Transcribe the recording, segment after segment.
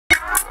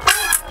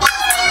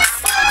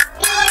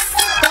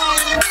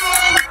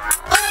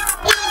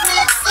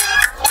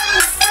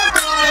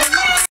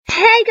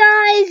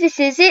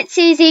this is It's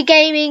Easy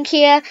Gaming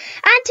here, and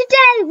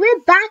today we're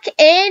back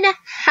in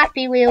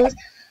Happy Wheels.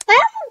 I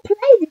haven't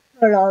played it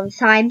for a long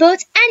time,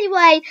 but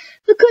anyway,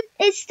 because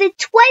it's the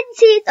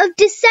 20th of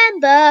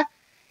December,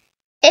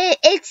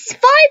 it's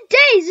 5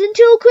 days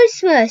until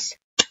Christmas.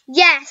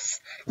 Yes,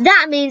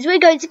 that means we're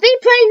going to be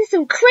playing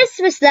some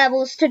Christmas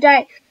levels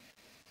today.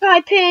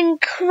 Type in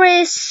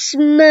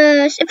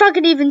Christmas, if I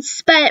could even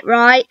spell it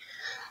right.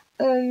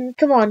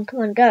 Come on,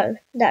 go.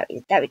 There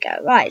we go.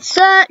 Right,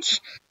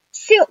 search.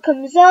 See what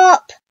comes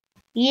up.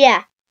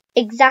 Yeah,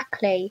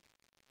 exactly.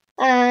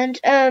 And,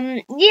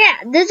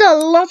 yeah, there's a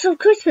lot of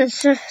Christmas.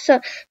 So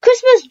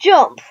Christmas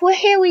jump. Well,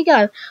 here we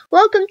go.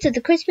 Welcome to the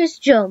Christmas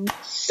jump.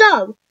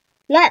 So,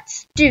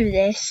 let's do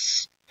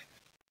this.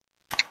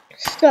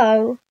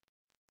 So,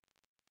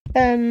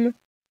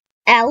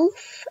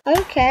 elf.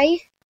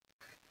 Okay.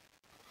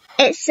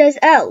 It says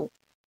elf.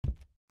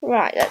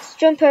 Right, let's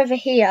jump over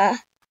here.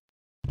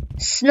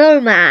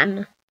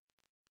 Snowman.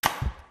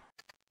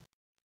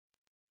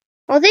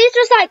 Oh, these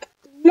just like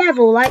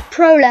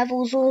pro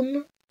levels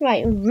on.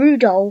 Right,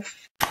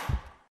 Rudolph.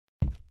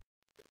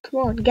 Come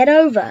on, get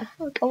over.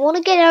 I want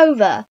to get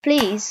over,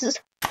 please.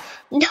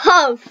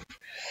 No,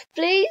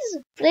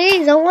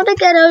 please, I want to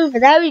get over.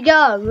 There we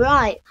go.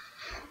 Right.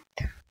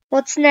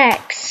 What's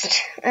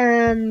next?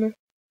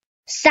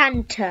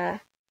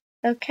 Santa.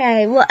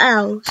 Okay, what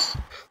else?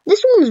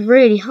 This one's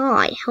really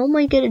high. How am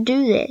I gonna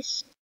do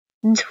this?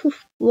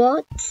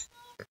 What?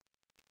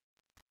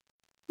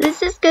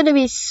 This is gonna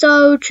be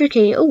so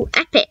tricky. Oh,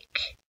 epic.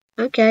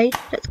 Okay,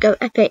 let's go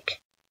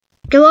epic.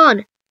 Go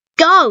on.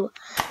 Go!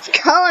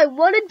 I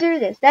want to do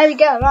this. There we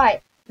go.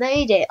 Right,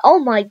 made it. Oh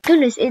my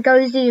goodness, it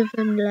goes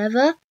even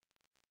level.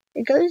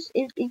 It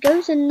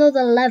goes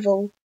another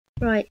level.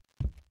 Right.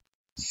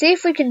 See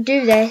if we can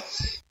do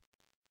this.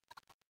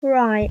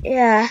 Right,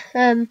 yeah.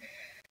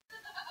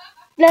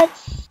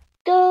 Let's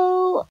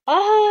go.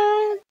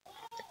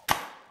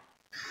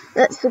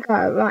 Let's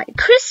go. Right,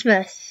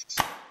 Christmas.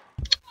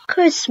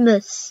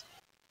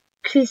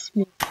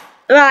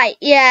 Right,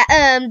 yeah,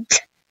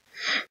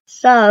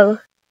 so,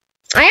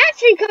 I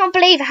actually can't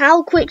believe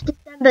how quick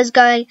December's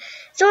going.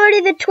 It's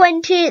already the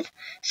 20th,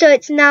 so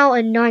it's now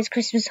a nice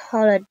Christmas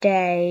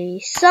holiday.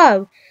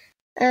 So,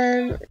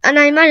 and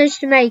I managed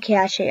to make it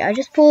actually. I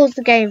just paused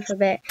the game for a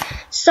bit.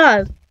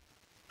 So,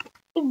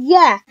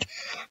 yeah,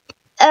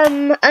 a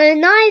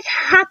nice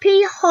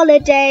happy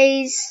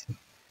holidays.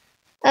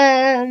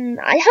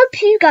 I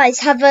hope you guys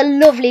have a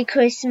lovely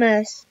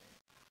Christmas,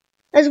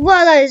 as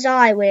well as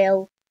I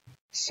will.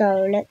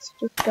 So let's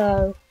just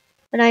go.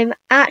 And I'm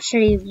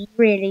actually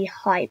really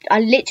hyped. I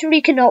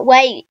literally cannot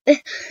wait.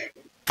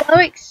 So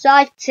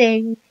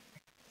exciting.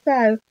 So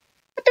I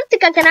don't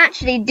think I can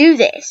actually do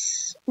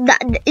this.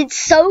 It's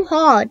so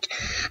hard.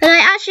 And I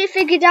actually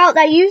figured out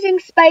that using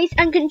space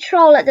and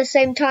control at the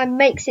same time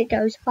makes it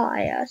goes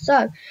higher.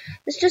 So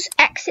let's just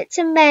exit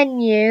to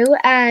menu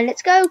and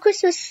let's go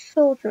Christmas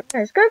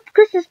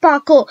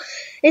parkour.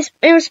 It's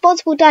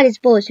Irresponsible Daddy's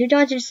Boys who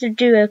decides to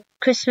do a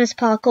Christmas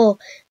parkour.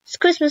 It's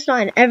Christmas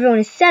night and everyone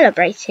is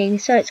celebrating,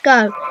 so let's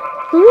go.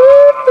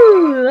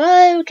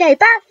 Ooh, okay,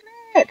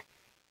 backflip.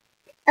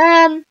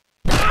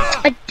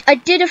 I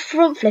did a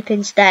front flip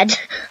instead.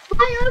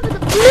 Fly over the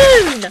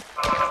moon.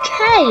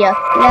 Okay,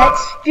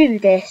 let's do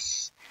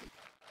this.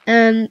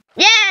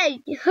 Yay!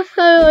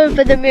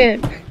 Over the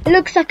moon. It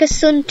looks like a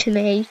sun to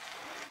me.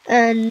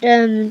 And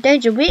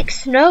danger, weak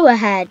snow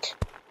ahead.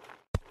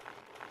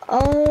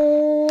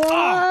 Oh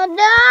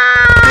no!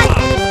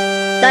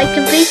 I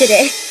completed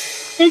it.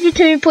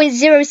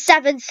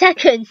 32.07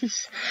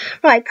 seconds.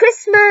 Right,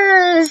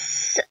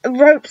 Christmas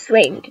rope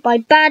swing by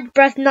Bad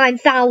Breath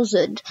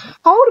 9000.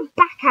 Hold a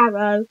back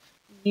arrow.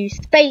 Use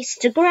space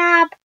to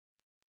grab.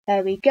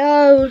 There we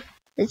go.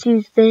 Let's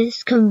use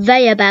this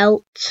conveyor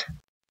belt.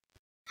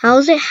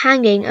 How's it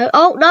hanging?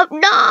 Oh no,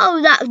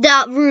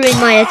 that ruined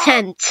my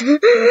attempt.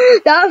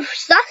 That's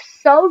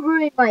so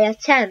ruined my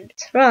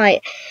attempt.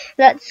 Right,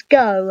 let's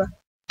go.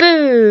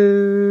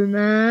 Boom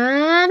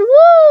and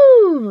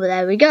woo!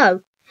 There we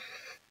go.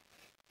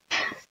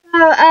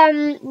 So,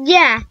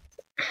 yeah,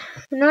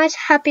 nice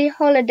happy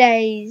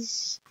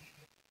holidays,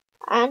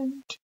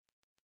 and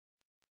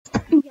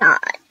yeah,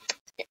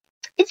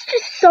 it's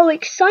just so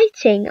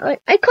exciting. I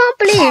can't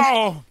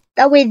believe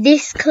that we're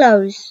this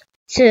close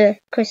to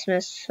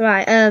Christmas.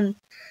 Right,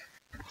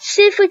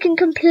 see if we can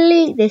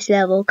complete this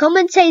level.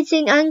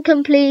 Commentating and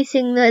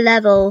completing the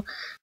level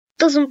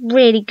doesn't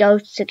really go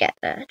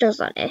together,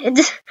 doesn't it?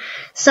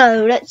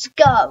 So, let's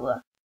go.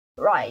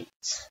 Right,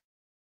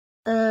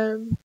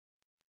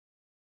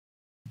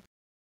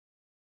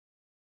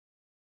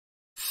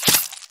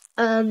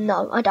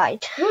 no, I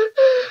died.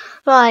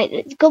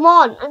 Right, come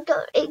on,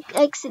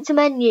 exit to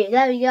menu,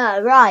 there we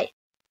go, right.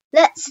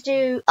 Let's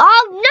do,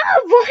 oh no,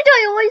 why do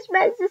I always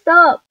mess this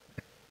up?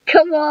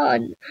 Come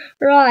on,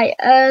 right,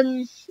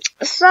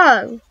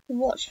 so,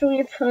 what should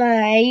we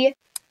play?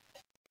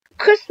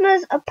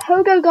 Christmas, a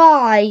Pogo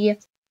Guy.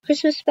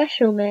 Christmas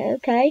special, mate,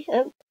 okay.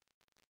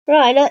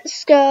 Right,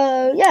 let's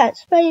go, yeah,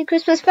 let's play a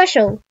Christmas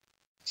special.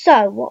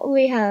 So, what do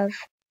we have?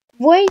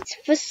 Wait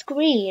for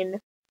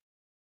screen.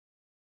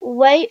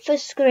 Wait for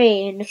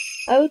screen.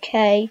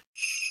 Okay.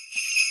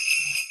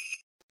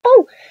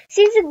 Oh,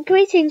 season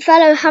greetings,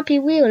 fellow Happy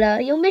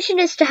Wheeler. Your mission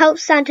is to help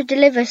Santa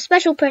deliver a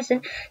special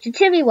present to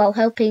Timmy while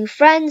helping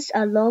friends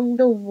along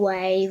the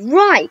way.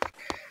 Right,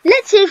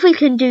 let's see if we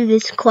can do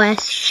this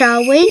quest,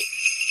 shall we?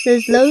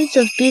 There's loads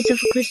of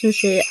beautiful Christmas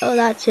here. Oh,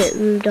 that's it,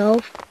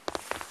 Rudolph.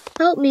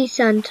 Help me,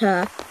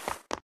 Santa.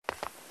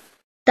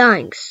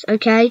 Thanks,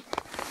 okay.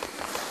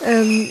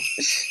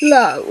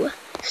 Slow.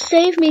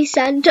 Save me,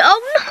 Santa.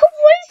 Oh no,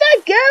 what is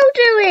that girl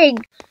doing?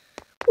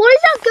 What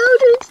is that girl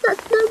doing to that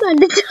snowman?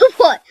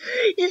 What?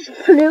 Just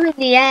flew in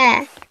the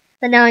air.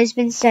 And now he's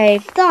been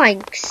saved.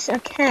 Thanks.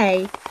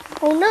 Okay.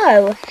 Oh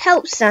no.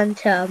 Help,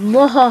 Santa.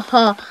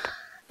 Mwahaha.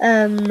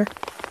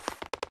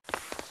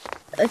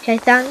 Okay,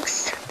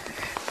 thanks.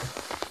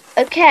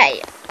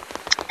 Okay.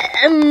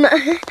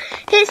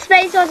 Hit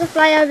space while to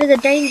fly over the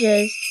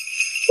dangers.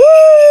 Woo!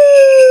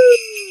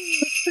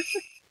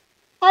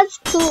 That's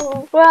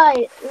cool.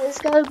 Right, let's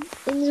go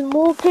into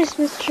more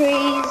Christmas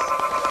trees.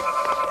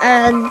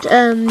 And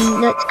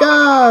let's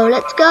go.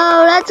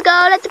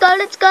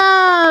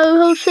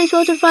 Hold space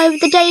while to fly over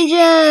the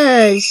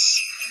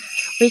dangers.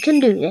 We can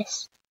do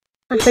this.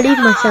 I believe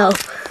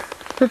myself.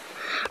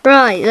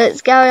 Right,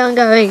 let's carry on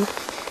going.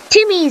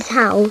 Timmy's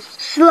house.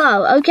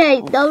 Slow.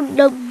 Okay, no,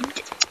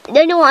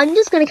 you know what? I'm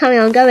just gonna carry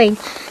on going.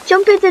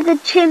 Jump into the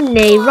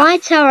chimney.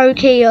 Right arrow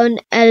key on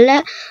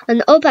and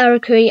up arrow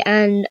key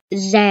and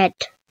Z.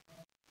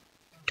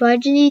 Do I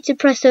need to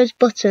press those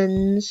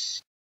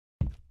buttons?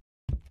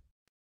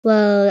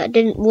 Well, that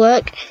didn't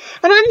work.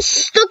 And I'm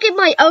stuck in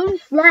my own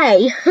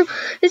sleigh.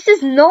 This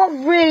is not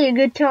really a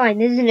good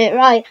time, isn't it?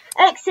 Right,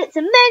 exit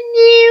the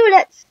menu.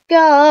 Let's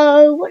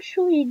go. What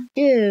should we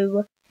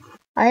do?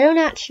 I don't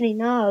actually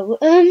know.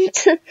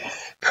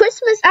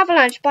 Christmas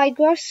Avalanche by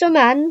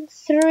Grossoman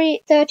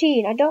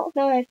 13. I don't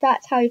know if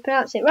that's how you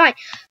pronounce it. Right.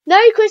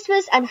 Merry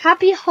Christmas and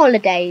Happy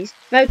Holidays.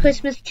 Merry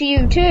Christmas to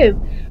you too.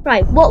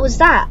 Right, what was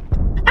that?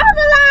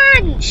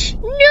 Avalanche!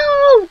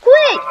 No!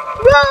 Quick!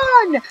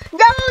 Run!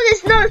 No,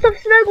 there's no some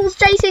snowballs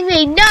chasing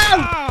me. No!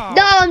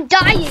 No, I'm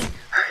dying.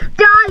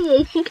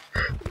 Dying.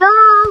 No,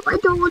 I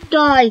don't want to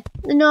die.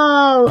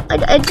 No,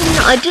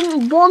 I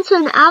didn't want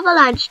an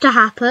avalanche to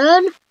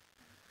happen.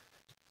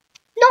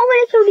 Not when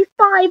it's only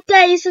 5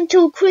 days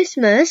until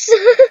Christmas.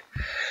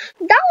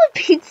 That would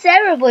be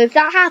terrible if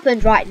that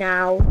happened right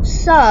now.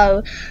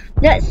 So,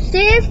 let's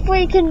see if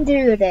we can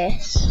do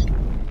this.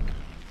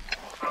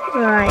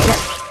 Right,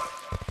 let's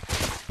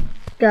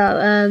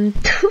go.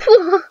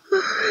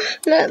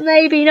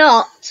 Maybe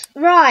not.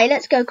 Right,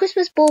 let's go.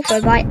 Christmas Ball Throw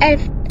by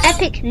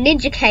Epic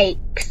Ninja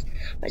Cakes.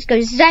 Let's go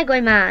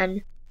Segway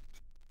Man.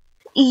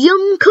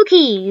 Yum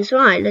Cookies.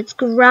 Right, let's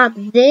grab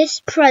this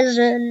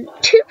present.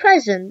 2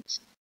 presents.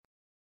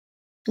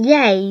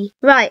 Yay.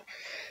 Right,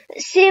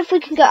 let's see if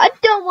we can go. I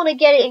don't want to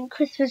get it in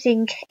Christmas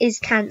Inc. is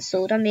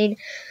cancelled. I mean,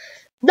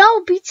 that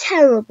would be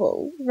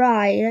terrible.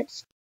 Right,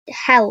 let's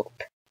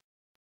help.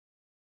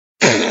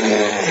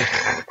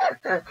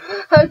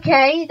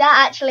 Okay,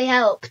 that actually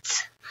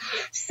helped.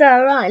 So,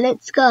 right,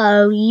 let's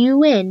go. You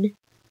win.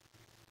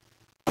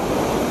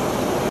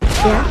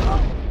 Yeah.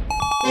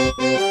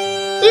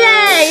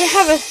 Yay!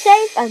 Have a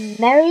safe and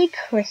Merry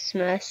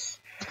Christmas.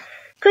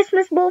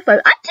 Christmas Ball Throw.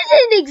 I did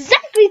it in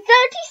exactly 30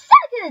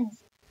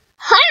 seconds!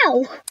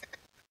 How?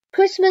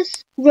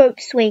 Christmas Rope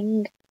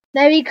Swing.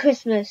 Merry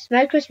Christmas.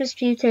 Merry Christmas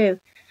to you too.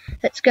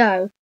 Let's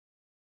go.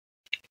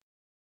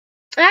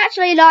 I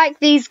actually like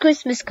these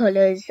Christmas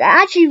colours. They're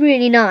actually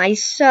really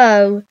nice.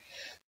 So,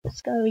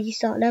 let's go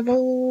restart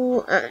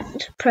level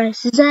and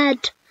press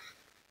Z.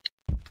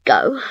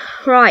 Go.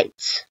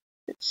 Right.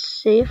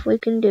 Let's see if we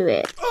can do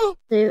it. Oh,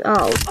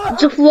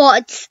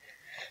 what?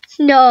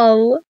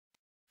 No.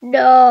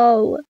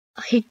 No.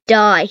 I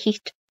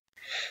died.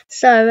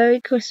 So, Merry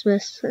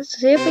Christmas. Let's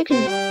see if we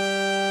can...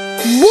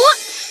 What?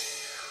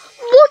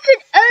 What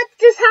on earth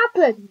just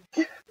happened?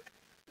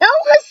 That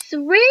was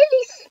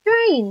really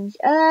strange.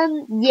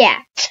 Yeah.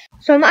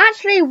 So I'm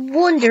actually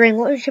wondering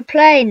what we should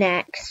play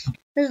next.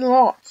 There's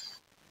lots.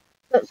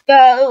 Let's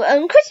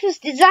go. Christmas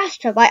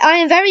Disaster by I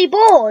Am Very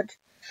Bored.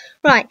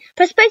 Right.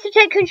 Press space to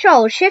take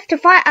control. Shift to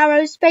fire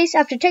arrows. Space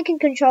after taking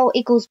control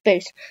equals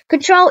boost.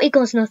 Control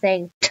equals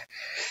nothing.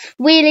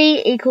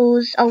 Wheelie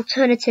equals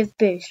alternative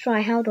boost.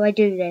 Right. How do I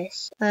do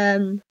this?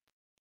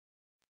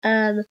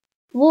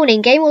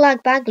 Warning. Game will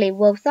lag badly.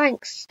 Well,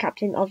 thanks,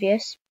 Captain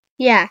Obvious.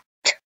 Yeah.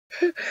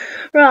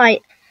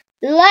 Right,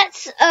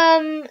 let's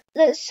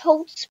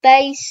hold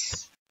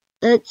space.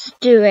 Let's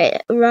do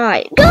it.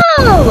 Right, go!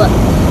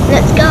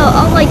 Let's go.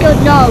 Oh my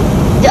god, no.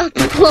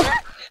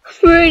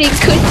 Ruining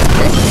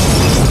Christmas.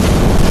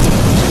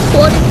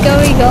 What is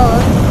going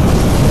on?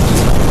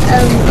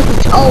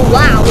 Oh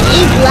wow, it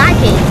is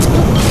lagging.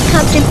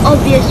 Captain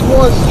Obvious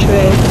was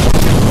true.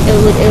 It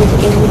would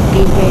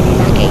be really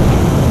lagging.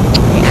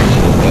 It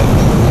actually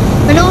is.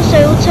 And also,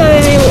 it'll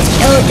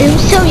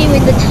tell you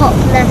in the top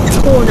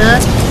left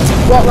corner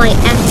what my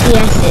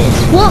FPS is.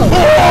 Whoa!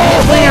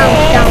 It went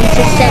down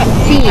to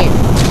 17.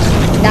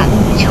 that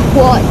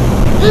what?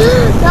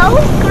 That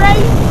was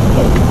crazy.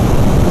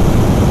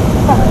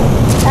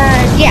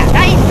 Yeah,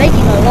 that is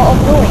making a lot of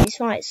noise.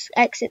 Right, let's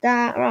exit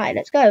that. Right,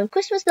 let's go.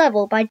 Christmas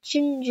level by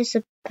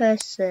Ginger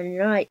Person.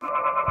 Right.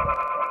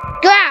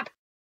 Grab!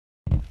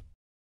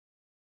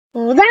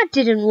 Well, that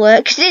didn't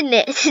work, didn't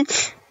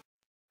it?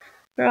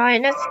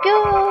 Right, let's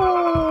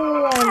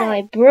go. And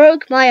I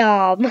broke my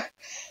arm.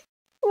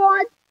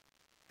 What?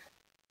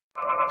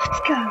 Let's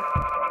go.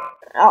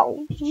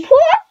 Oh,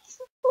 what?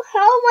 How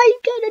am I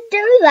gonna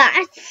do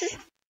that?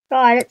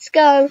 Right, let's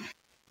go.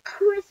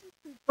 Christmas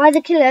by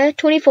the Killer,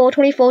 24,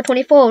 24,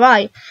 24.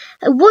 Right.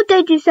 What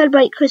day do you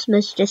celebrate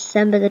Christmas?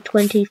 December the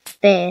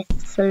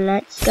 25th. So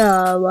let's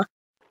go.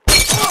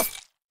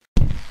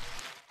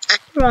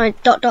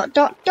 Right, dot, dot,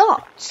 dot,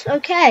 dot.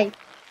 Okay.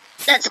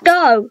 Let's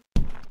go.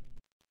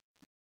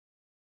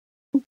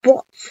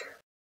 What?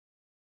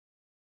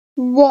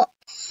 What?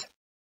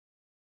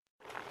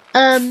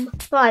 Right,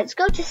 let's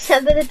go to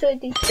December the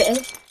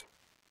 25th.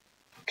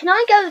 Can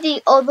I go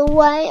the other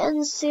way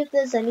and see if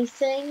there's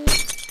anything?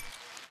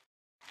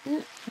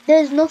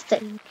 There's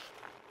nothing.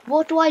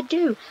 What do I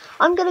do?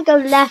 I'm gonna go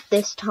left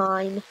this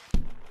time.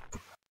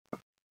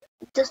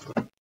 Just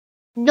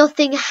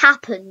nothing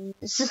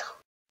happens.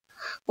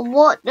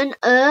 What on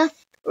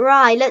earth?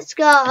 Right, let's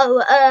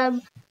go.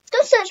 Let's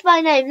go search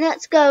by name.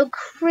 Let's go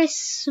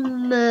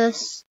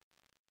Christmas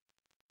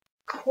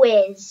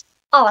quiz.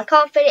 Oh, I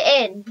can't fit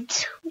it in.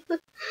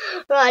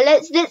 Right,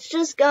 let's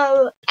just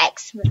go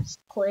Xmas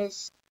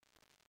quiz.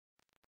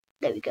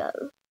 There we go.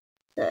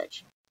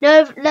 Search.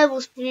 No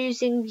levels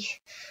using.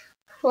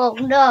 Well,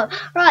 no.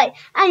 Right.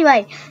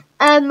 Anyway,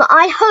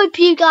 I hope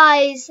you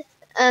guys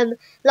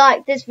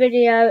liked this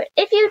video.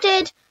 If you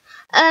did,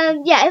 yeah,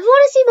 if you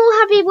want to see more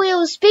Happy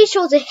Wheels, be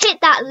sure to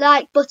hit that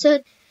like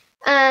button.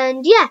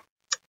 And yeah,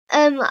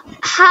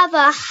 have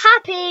a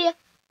happy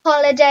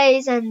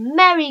holidays and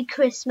Merry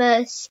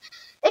Christmas.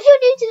 If you're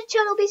new to the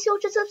channel, be sure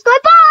to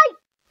subscribe. Bye!